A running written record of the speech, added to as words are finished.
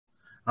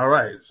All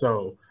right,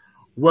 so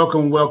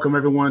welcome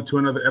everyone to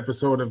another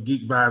episode of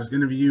Geek Vibes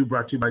Interview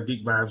brought to you by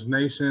Geek Vibes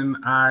Nation.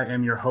 I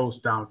am your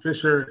host, Don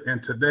Fisher,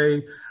 and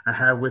today I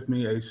have with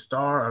me a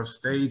star of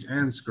stage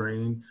and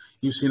screen.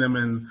 You've seen him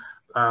in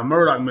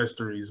Murdoch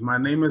Mysteries. My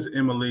name is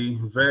Emily,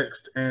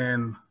 Vexed,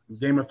 and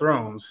Game of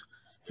Thrones.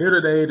 Here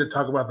today to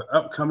talk about the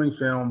upcoming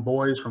film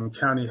Boys from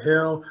County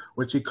Hell,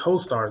 which he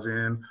co-stars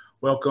in.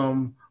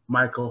 Welcome,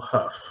 Michael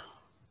Hough.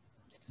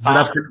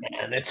 Hough,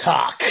 man, it's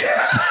Hough.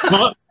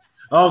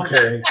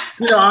 Okay.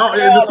 There's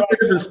some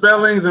different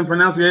spellings and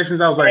pronunciations.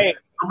 I was like,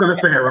 I'm going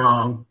to say it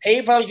wrong.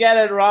 People get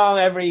it wrong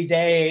every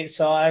day,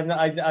 so I'm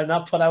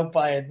not put out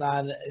by it,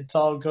 man. It's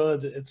all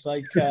good. It's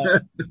like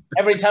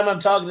every time I'm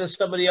talking to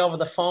somebody over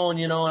the phone,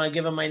 and I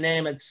give them my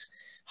name, it's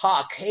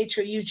Hough,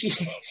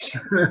 H-O-U-G-H.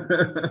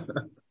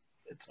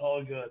 It's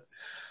all good.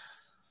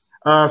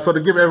 So to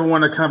give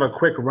everyone a kind of a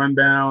quick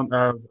rundown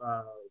of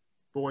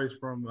Boys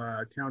from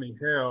County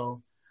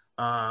Hell,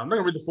 I'm not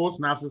going to read the full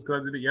synopsis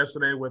because I did it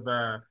yesterday with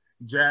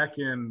Jack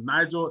and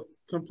Nigel.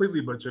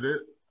 Completely butchered it.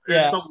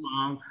 Yeah. It's so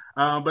long.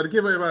 But to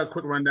give everybody a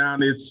quick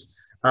rundown, it's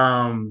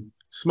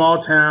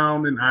small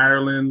town in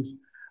Ireland.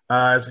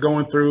 It's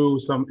going through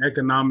some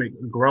economic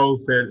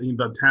growth that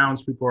the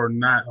townspeople are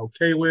not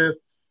okay with.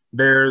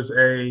 There's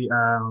a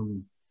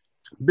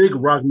big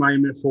rock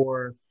monument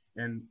for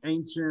an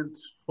ancient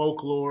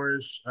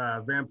folklorish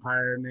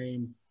vampire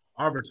named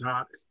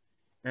Arbertock.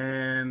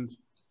 And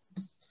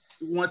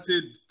once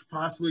it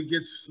possibly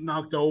gets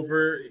knocked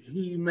over,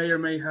 he may or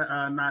may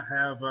not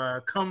have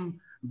come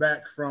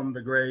back from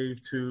the grave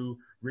to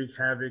wreak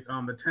havoc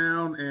on the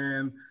town.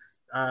 And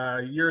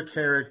your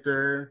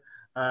character,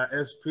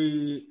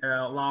 SP,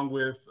 along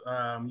with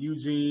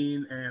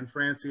Eugene and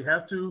Francie,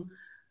 have to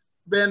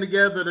band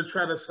together to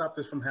try to stop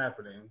this from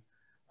happening.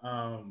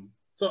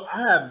 So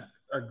I had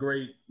a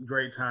great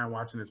time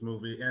watching this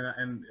movie,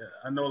 and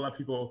I know a lot of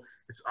people,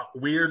 it's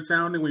weird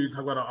sounding when you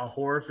talk about a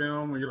horror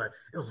film where you're like,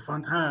 it was a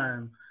fun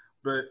time.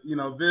 But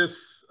this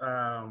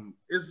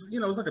is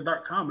it's like a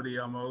dark comedy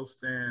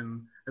almost,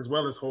 and as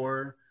well as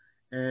horror.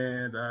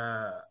 And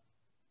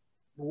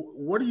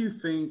what do you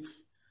think?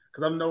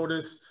 Because I've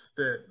noticed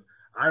that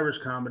Irish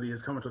comedy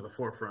is coming to the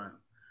forefront,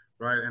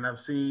 right? And I've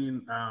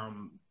seen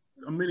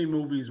many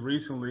movies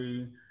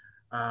recently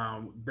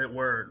that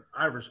were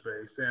Irish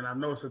based, and I've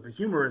noticed that the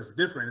humor is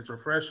different. It's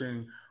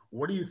refreshing.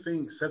 What do you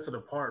think sets it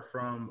apart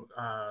from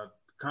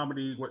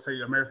comedy? Say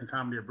American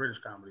comedy or British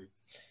comedy?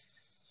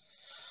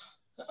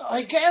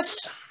 I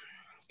guess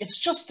it's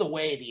just the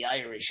way the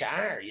Irish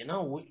are,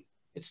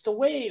 It's the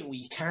way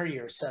we carry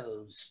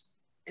ourselves.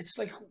 It's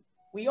like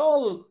we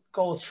all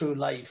go through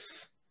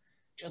life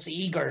just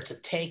eager to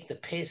take the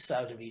piss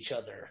out of each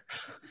other.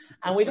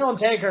 And we don't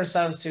take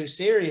ourselves too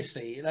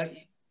seriously.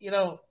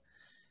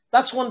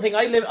 That's one thing.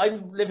 I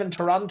live in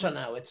Toronto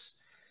now.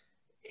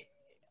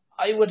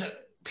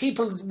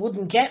 People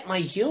wouldn't get my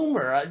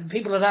humor.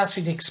 People would ask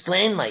me to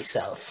explain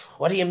myself.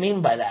 What do you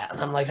mean by that? And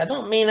I'm like, I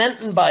don't mean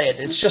anything by it.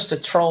 It's just a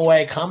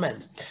throwaway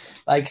comment.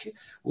 Like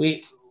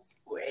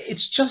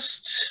it's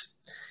just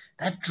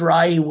that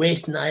dry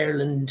wit in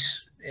Ireland.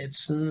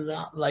 It's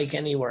not like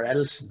anywhere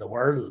else in the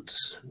world.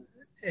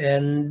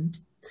 And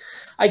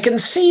I can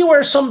see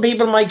where some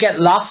people might get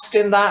lost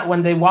in that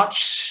when they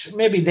watch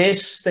maybe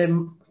this. They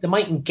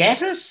mightn't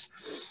get it,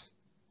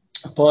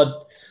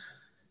 but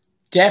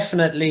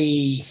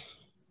definitely.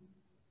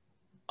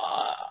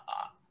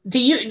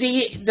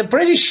 The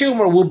British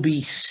humor would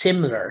be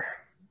similar,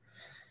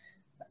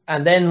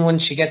 and then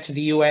once you get to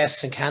the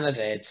US and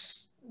Canada,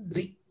 it's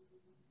the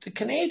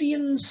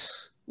Canadians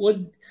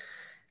would.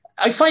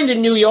 I find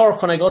in New York,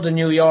 when I go to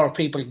New York,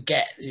 will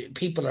get it,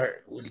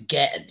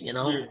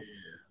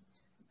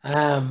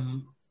 Yeah.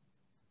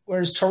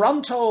 Whereas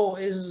Toronto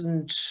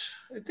isn't.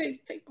 They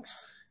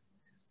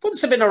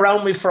once they've been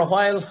around me for a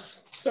while,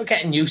 they're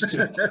getting used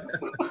to it.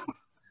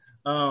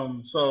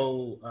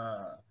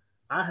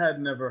 I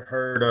had never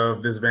heard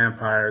of this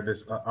vampire,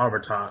 this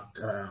Arbertock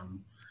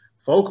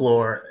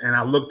folklore, and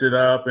I looked it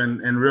up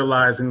and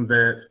realizing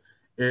that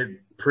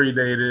it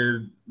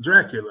predated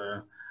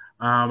Dracula.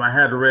 I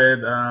had read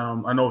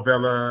a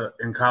novella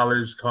in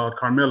college called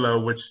Carmilla,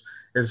 which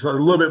is a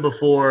little bit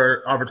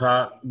before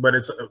Arbertock, but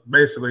it's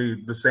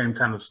basically the same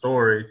kind of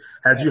story.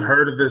 Had you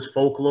heard of this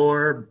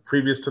folklore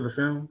previous to the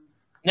film?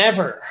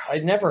 Never.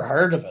 I'd never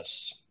heard of it.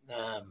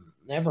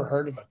 Never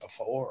heard of it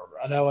before.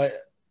 I know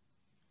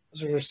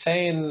as we were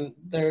saying,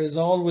 there's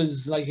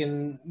always, like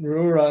in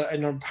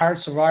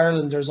parts of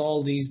Ireland, there's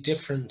all these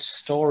different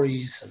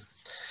stories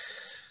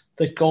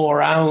that go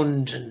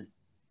around.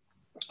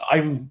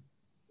 And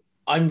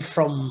I'm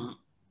from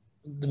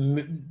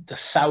the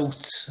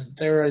south.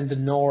 They're in the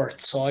north,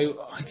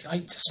 so I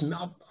just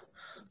don't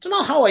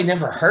know how I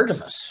never heard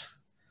of it,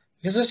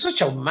 because it's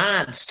such a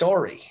mad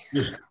story.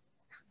 Yeah.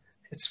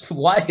 It's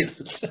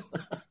wild.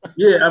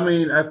 Yeah, I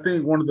mean, I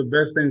think one of the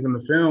best things in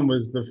the film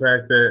is the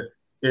fact that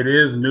it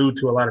is new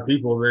to a lot of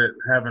people that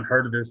haven't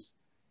heard of this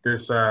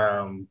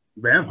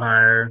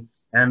vampire.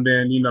 And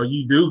then,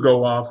 you do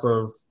go off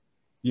of,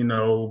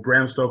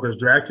 Bram Stoker's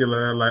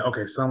Dracula, like,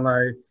 okay,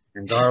 sunlight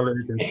and garlic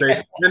and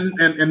steak,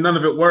 and none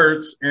of it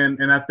works.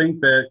 And I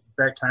think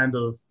that kind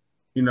of,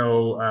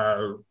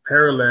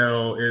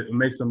 parallel, it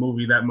makes the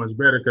movie that much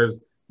better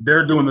because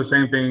they're doing the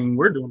same thing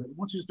we're doing. Like,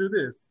 why don't you just do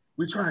this?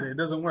 We tried it. It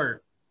doesn't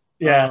work.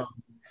 Yeah.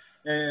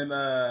 And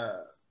I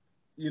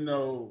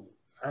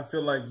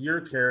feel like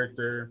your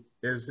character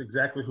is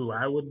exactly who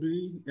I would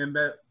be in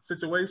that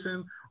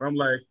situation where I'm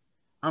like,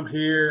 I'm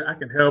here. I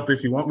can help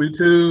if you want me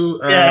to.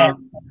 Yeah.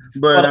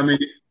 But I mean,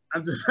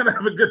 I'm just trying to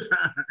have a good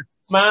time.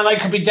 Man, I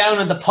could be down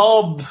in the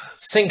pub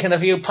sinking a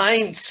few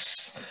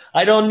pints.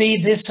 I don't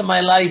need this in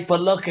my life,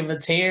 but look, if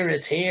it's here,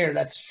 it's here.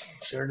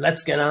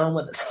 Let's get on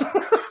with it.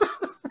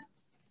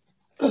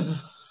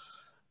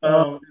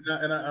 I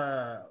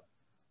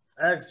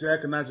asked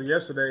Jack and Nigel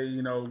yesterday,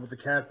 with the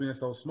cast being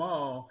so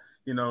small,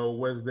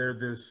 was there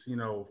this,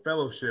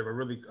 fellowship,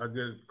 a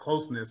good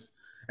closeness?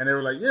 And they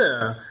were like,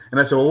 yeah. And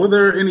I said, well, were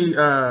there any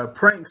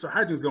pranks or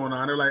hijinks going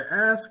on? They're like,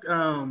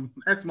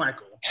 ask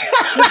Michael.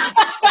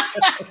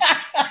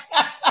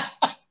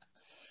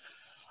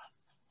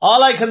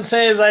 All I can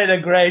say is I had a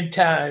great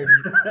time.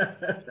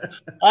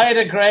 I had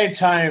a great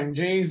time.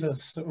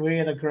 Jesus, we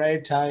had a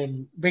great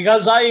time.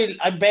 Because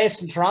I'm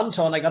based in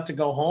Toronto and I got to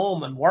go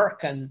home and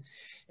work, and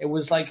it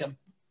was like a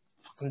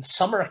fucking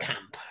summer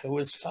camp. It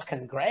was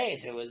fucking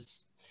great.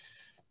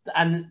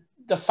 And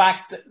the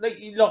fact that,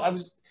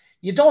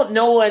 you don't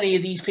know any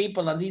of these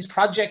people on these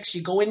projects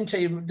you go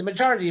into. The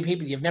majority of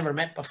people you've never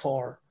met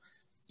before.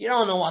 You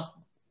don't know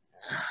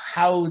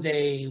how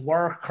they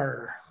work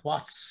or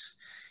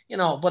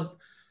but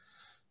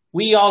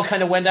we all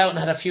kind of went out and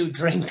had a few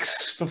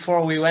drinks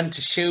before we went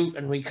to shoot,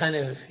 and we kind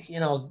of,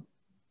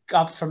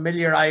 got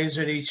familiarized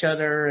with each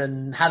other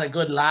and had a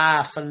good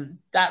laugh, and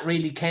that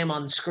really came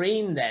on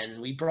screen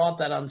then. We brought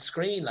that on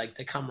screen, like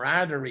the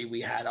camaraderie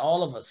we had,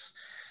 all of us.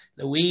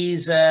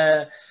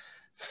 Louisa,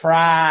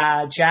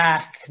 Fra,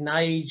 Jack,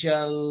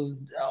 Nigel,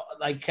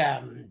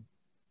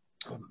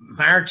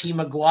 Marty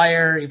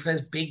McGuire, he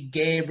plays Big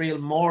Gabriel,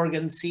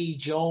 Morgan C.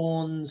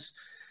 Jones,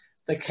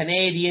 the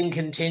Canadian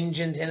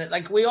contingent in it.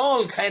 Like, we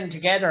all came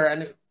together,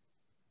 and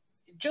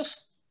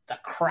just the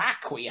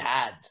crack we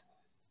had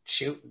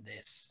shooting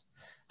this.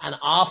 And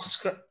off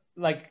screen,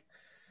 like,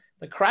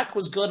 the crack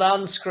was good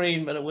on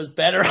screen, but it was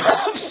better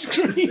off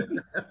screen.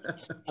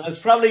 And it's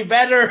probably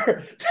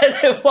better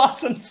that it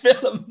wasn't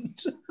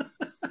filmed.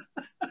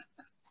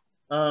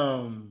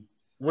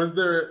 Was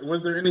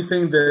there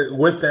anything that,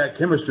 with that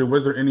chemistry,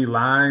 was there any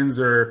lines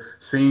or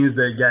scenes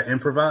that got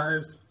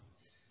improvised?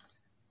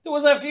 There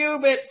was a few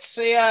bits,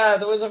 yeah.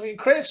 There was a few.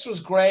 Chris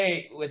was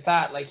great with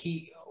that.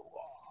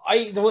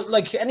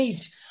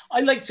 I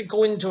like to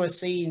go into a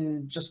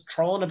scene just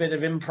throwing a bit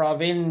of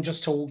improv in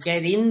just to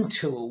get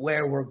into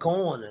where we're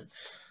going. And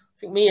I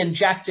think me and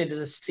Jack did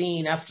a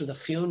scene after the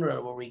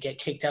funeral where we get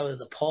kicked out of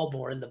the pub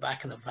and we're in the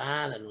back of the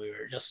van, and we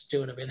were just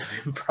doing a bit of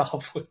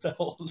improv with the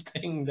whole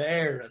thing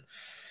there. And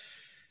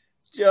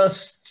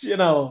just,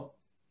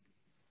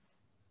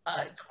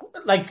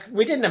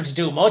 we didn't have to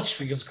do much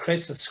because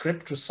Chris's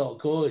script was so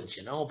good,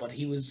 but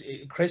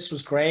Chris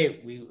was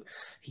great.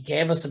 He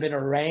gave us a bit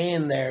of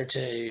rein there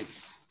to,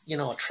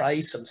 try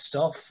some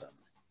stuff.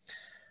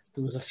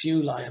 There was a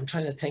few lines. I'm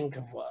trying to think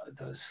of what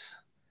there was.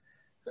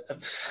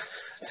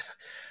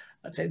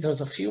 I think there was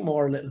a few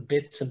more little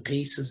bits and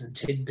pieces and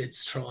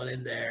tidbits thrown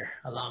in there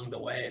along the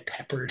way,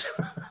 peppered.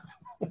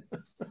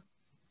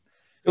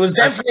 There was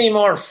definitely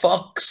more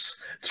fucks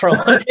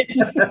thrown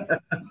in.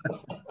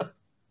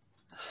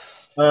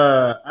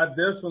 I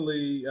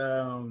definitely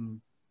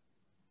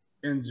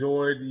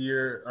enjoyed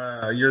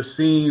your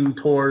scene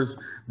towards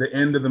the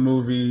end of the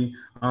movie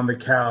on the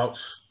couch.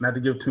 Not to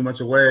give too much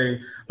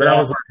away, but yeah. I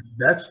was like,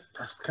 that's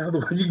kind of the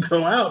way you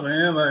go out,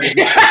 man. Like,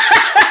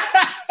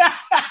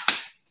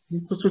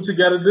 that's what you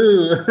got to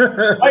do.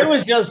 I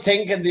was just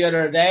thinking the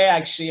other day,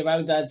 actually,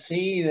 about that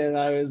scene, and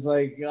I was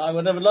like, I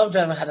would have loved to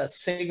have had a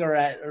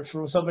cigarette, or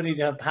for somebody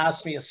to have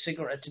passed me a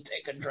cigarette to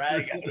take a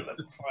drag out of it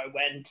before I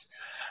went,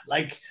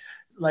 like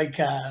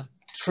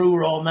True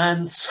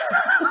Romance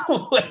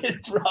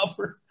with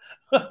Robert.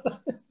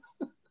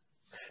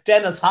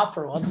 Dennis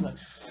Hopper, wasn't it?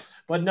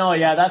 But no,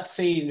 yeah, that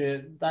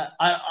scene, that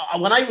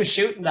when I was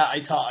shooting that,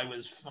 I thought I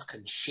was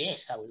fucking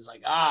shit. I was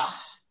like,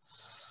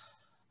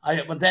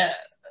 but then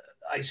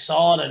I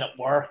saw that it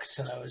worked,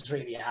 and I was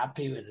really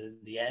happy with it in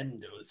the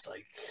end. It was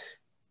like,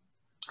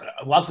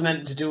 it wasn't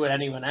anything to do with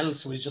anyone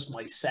else. It was just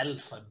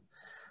myself.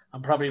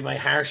 I'm probably my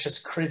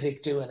harshest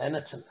critic doing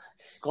anything.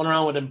 Going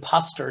around with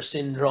imposter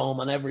syndrome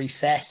on every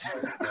set.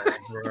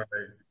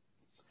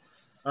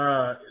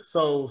 Right.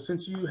 So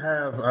since you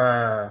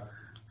have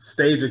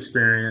stage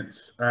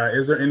experience,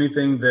 is there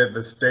anything that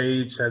the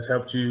stage has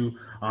helped you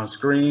on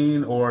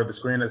screen, or the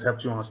screen has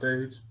helped you on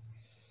stage?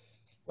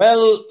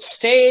 Well,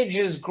 stage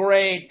is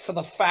great for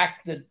the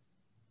fact that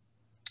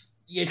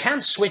you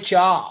can't switch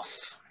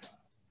off.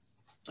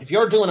 If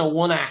you're doing a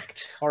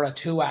 1-act or a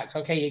 2-act,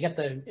 okay, you get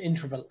the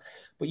interval,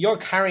 but you're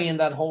carrying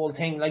that whole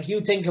thing. Like,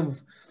 you think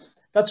of,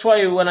 that's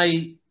why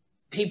when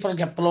people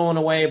get blown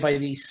away by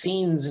these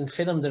scenes in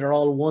film that are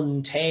all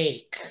one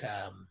take,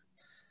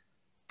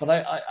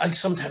 But I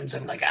sometimes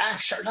I'm like,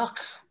 sure, look,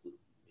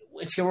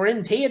 if you were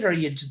in theater,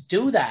 you'd just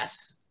do that.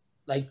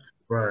 Like,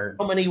 Right.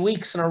 how many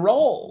weeks in a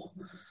row?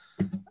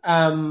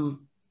 And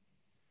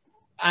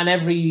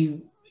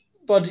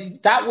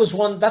but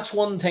that's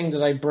one thing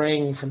that I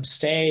bring from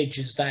stage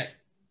is that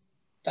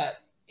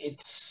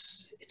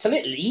it's a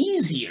little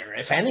easier,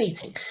 if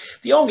anything.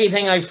 The only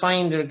thing I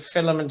find with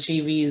film and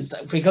TV is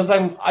that because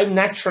I'm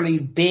naturally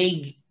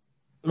big,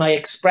 my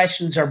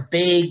expressions are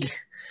big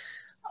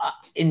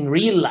in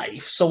real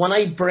life. So when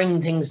I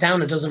bring things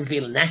down, it doesn't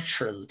feel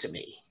natural to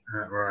me.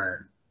 Right.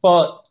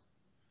 But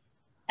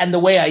and the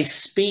way I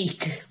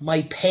speak,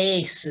 my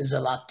pace is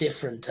a lot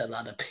different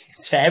to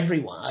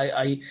everyone.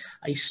 I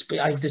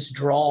have this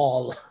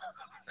drawl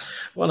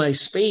when I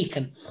speak,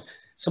 and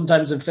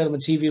sometimes in film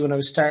and TV, when I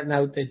was starting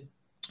out, they'd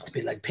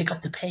be like, "Pick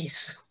up the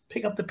pace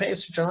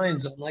with your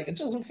lines." I'm like, it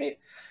doesn't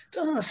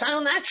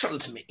sound natural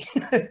to me.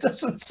 It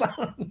doesn't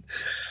sound.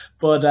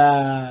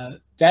 But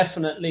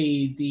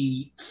definitely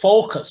the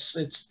focus.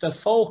 It's the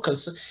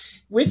focus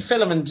with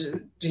film and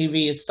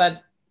TV. It's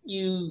that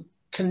you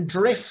can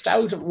drift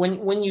out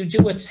when you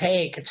do a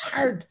take. It's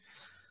hard.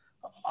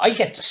 I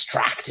get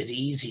distracted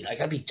easy.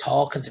 Like I'll be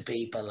talking to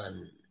people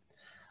and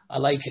I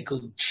like a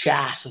good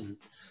chat and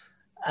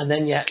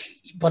then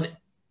but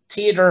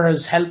theater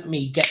has helped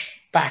me get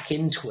back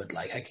into it.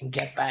 Like I can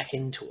get back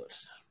into it.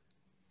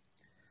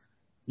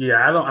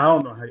 Yeah, I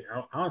don't know I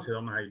honestly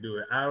don't know how you do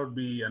it. I would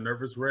be a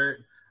nervous wreck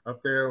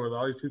up there with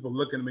all these people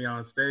looking at me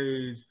on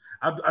stage.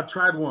 I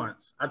tried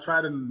once. I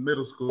tried in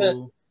middle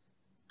school.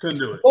 Couldn't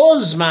do it.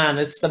 Buzz, man.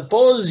 It's the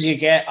buzz you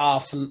get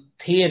off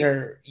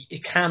theater.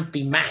 It can't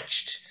be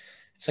matched.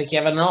 It's like you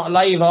have a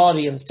live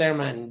audience there,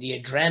 man. The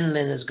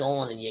adrenaline is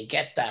going and you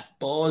get that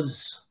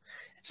buzz.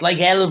 It's like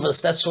Elvis.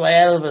 That's why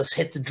Elvis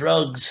hit the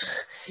drugs.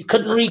 He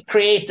couldn't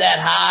recreate that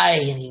high.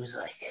 And he was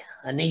like,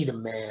 I need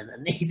him, man. I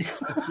need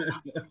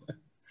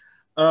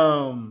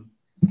him.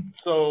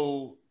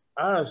 So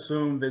I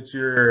assume that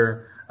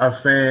you're a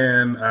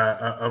fan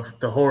of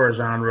the horror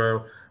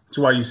genre. That's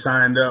why you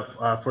signed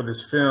up for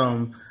this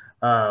film.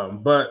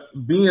 But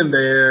being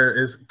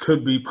there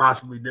could be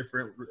possibly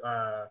different.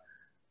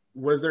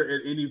 Was there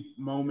at any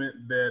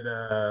moment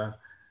that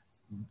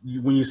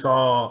when you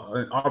saw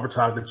an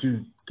Arbitog that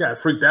you got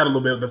freaked out a little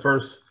bit at the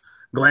first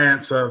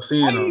glance of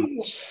seeing him? I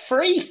was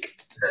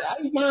freaked.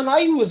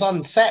 I was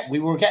on set. We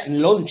were getting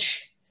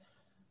lunch.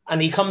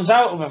 And he comes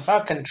out of a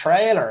fucking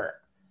trailer.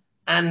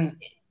 And,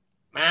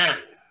 man,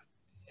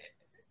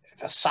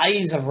 the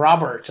size of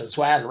Robert as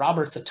well.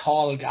 Robert's a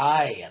tall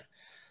guy. And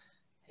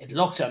it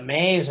looked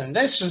amazing.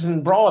 This was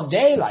in broad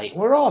daylight.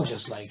 We're all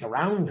just like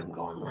around him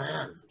going,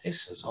 man,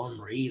 this is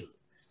unreal.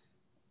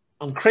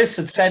 And Chris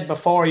had said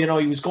before, he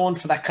was going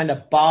for that kind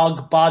of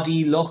bog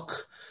body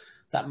look,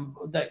 that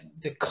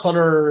the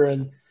color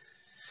and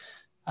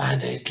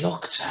it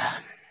looked.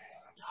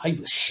 I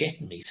was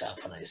shitting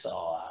myself when I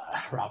saw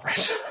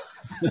Robert.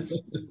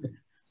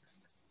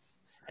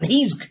 And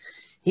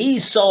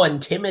he's so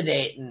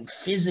intimidating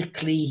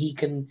physically.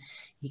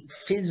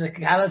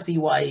 Physicality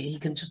wise, he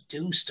can just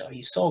do stuff.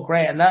 He's so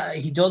great, and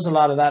he does a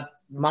lot of that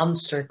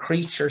monster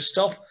creature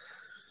stuff.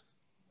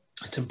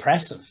 It's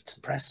impressive. It's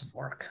impressive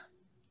work.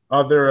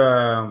 Are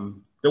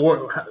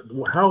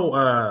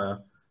how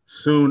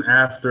soon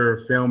after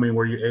filming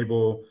were you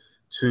able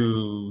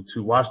to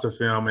watch the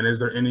film, and is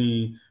there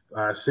any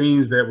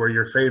scenes that were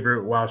your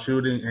favorite while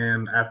shooting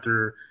and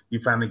after you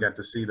finally got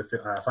to see the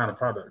final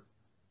product?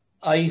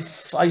 I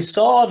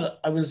saw it.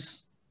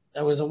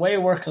 I was away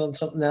working on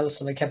something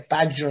else and I kept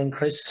badgering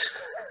Chris.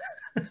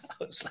 I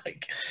was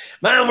like,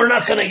 man, we're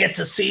not going to get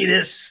to see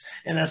this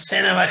in a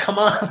cinema. Come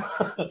on.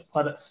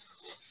 But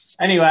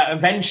anyway,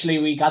 eventually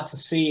we got to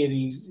see it.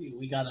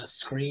 We got a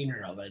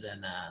screener of it.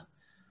 And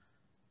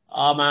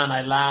oh, man,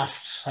 I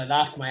laughed. I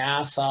laughed my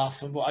ass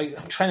off. I'm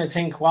trying to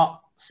think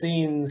what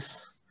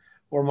scenes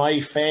were my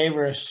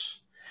favorite.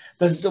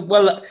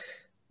 The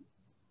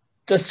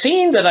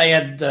scene that I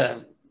had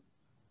the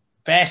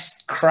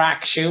best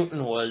crack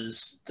shooting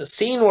was the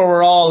scene where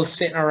we're all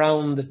sitting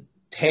around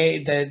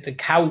the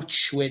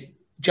couch with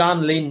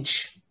John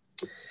Lynch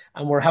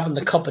and we're having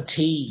the cup of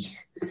tea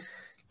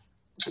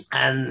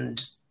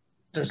and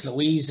there's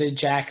Louisa,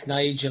 Jack,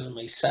 Nigel and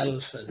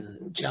myself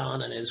and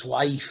John and his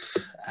wife,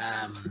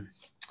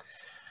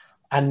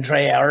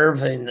 Andrea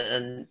Irvin,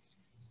 and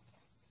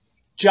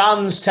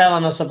John's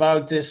telling us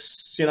about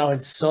this,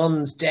 his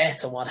son's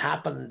death and what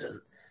happened.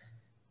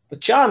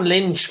 But John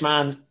Lynch,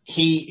 man,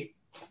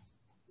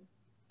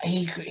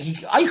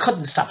 I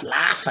couldn't stop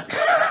laughing.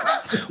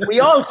 We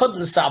all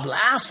couldn't stop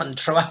laughing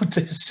throughout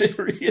this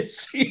serious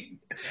scene.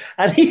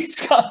 And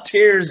he's got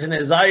tears in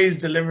his eyes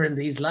delivering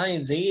these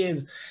lines. He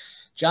is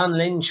John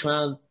Lynch,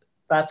 man.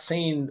 That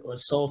scene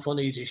was so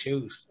funny to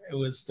shoot. It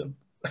was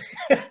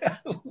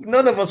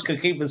none of us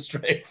could keep a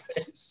straight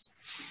face.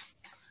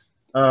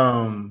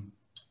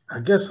 I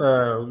guess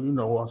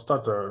I'll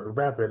start to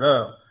wrap it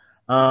up.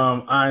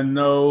 I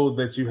know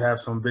that you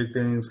have some big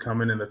things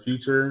coming in the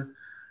future.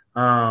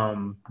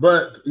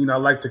 But I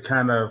like to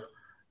kind of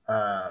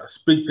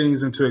speak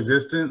things into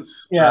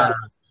existence. Yeah.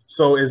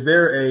 So is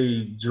there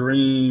a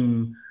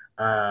dream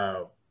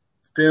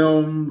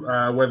film,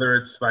 whether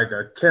it's like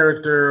a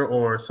character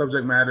or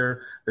subject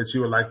matter that you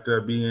would like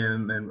to be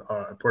in and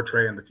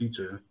portray in the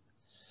future?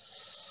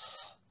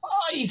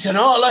 I don't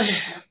know. Like,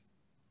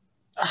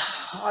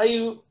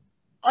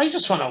 I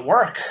just want to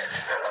work.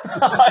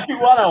 I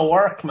want to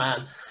work,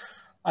 man.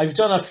 I've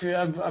done a few.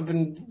 I've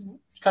been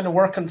kind of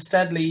working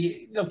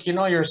steadily. Look, you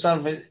know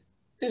yourself.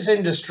 This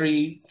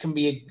industry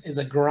is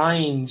a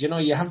grind. You know,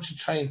 you have to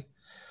try and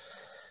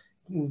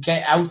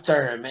get out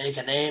there and make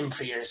a name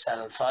for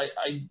yourself. I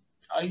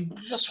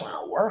just want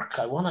to work.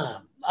 I want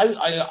to.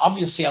 I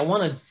obviously I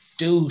want to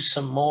do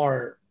some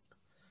more,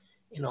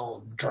 you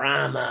know,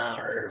 drama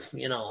or,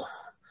 you know,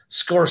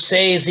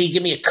 Scorsese,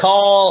 give me a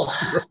call.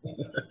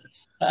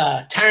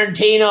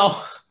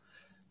 Tarantino,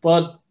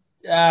 but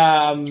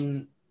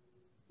yeah,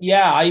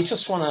 I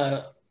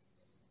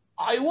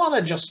want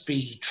to just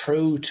be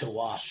true to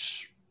what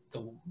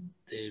the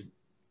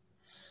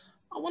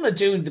I want to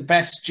do the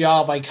best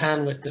job I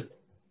can with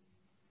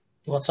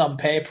what's on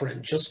paper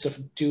and just to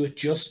do it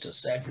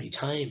justice every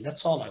time.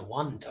 That's all I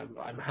want.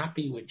 I'm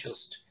happy with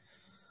just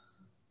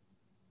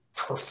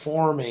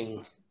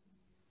performing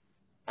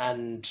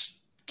and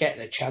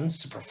getting a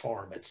chance to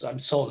perform. I'm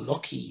so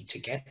lucky to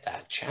get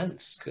that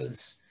chance,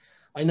 because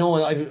I know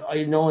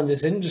in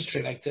this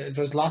industry, like,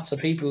 there's lots of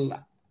people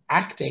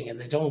acting and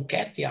they don't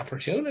get the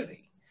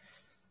opportunity,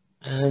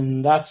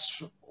 and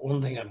that's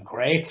one thing I'm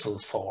grateful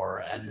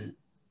for. And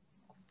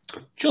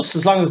just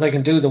as long as I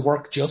can do the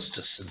work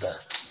justice and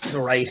the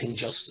writing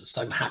justice,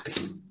 I'm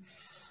happy.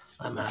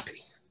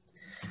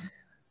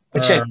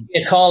 But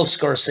you call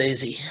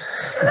Scorsese.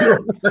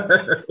 Put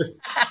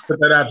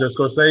that out there.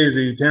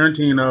 Scorsese,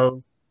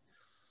 Tarantino.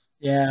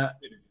 Yeah.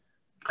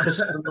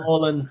 Christopher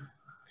Nolan.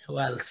 Who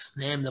else?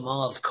 Name them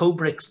all.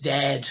 Kubrick's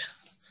dead.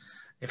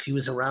 If he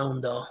was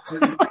around, though.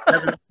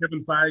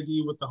 Kevin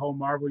Feige with the whole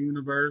Marvel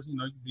universe. You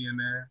know, you'd be in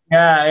there.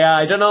 Yeah.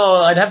 I don't know.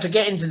 I'd have to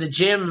get into the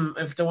gym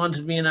if they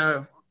wanted me in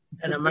a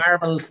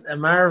Marvel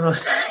thing.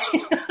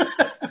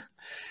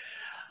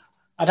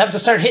 I'd have to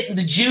start hitting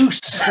the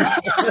juice.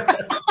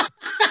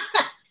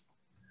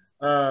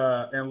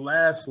 And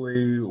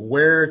lastly,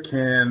 where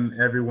can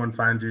everyone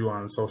find you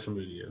on social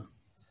media?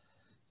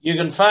 You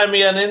can find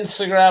me on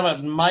Instagram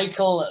at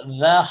Michael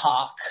the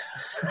Hawk.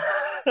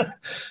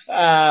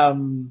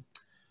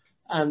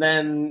 And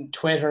then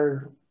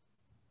Twitter,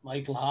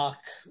 Michael Hawk,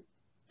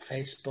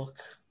 Facebook.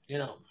 You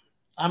know,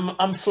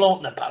 I'm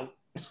floating about.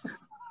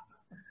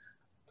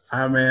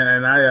 Man,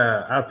 and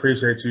I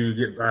appreciate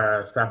you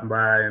stopping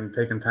by and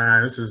taking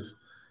time. This is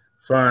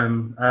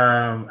fun.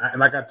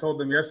 Like I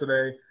told them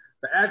yesterday,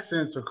 the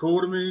accents are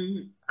cool to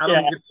me. I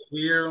don't get to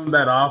hear them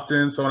that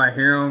often, so when I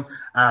hear them,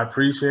 I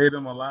appreciate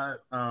them a lot.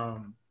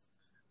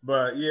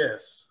 But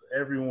yes,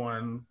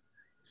 everyone,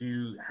 if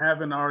you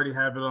haven't already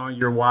have it on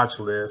your watch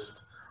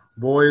list,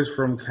 Boys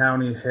from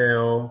County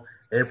Hell,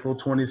 April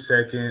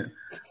 22nd,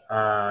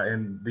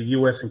 in the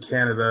U.S. and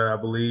Canada,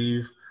 I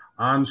believe,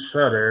 on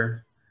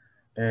Shudder.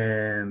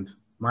 And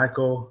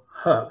Michael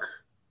Hough.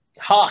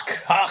 Hawk.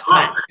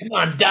 Come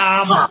on,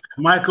 Dom.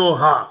 Michael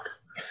Hawk.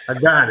 I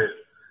got it.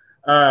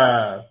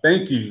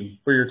 Thank you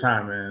for your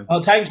time, man.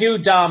 Oh, thank you,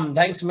 Dom.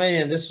 Thanks a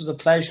million. This was a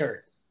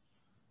pleasure.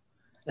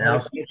 And I'll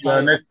see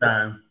you next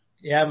time.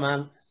 Yeah,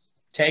 man.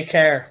 Take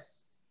care.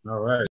 All right.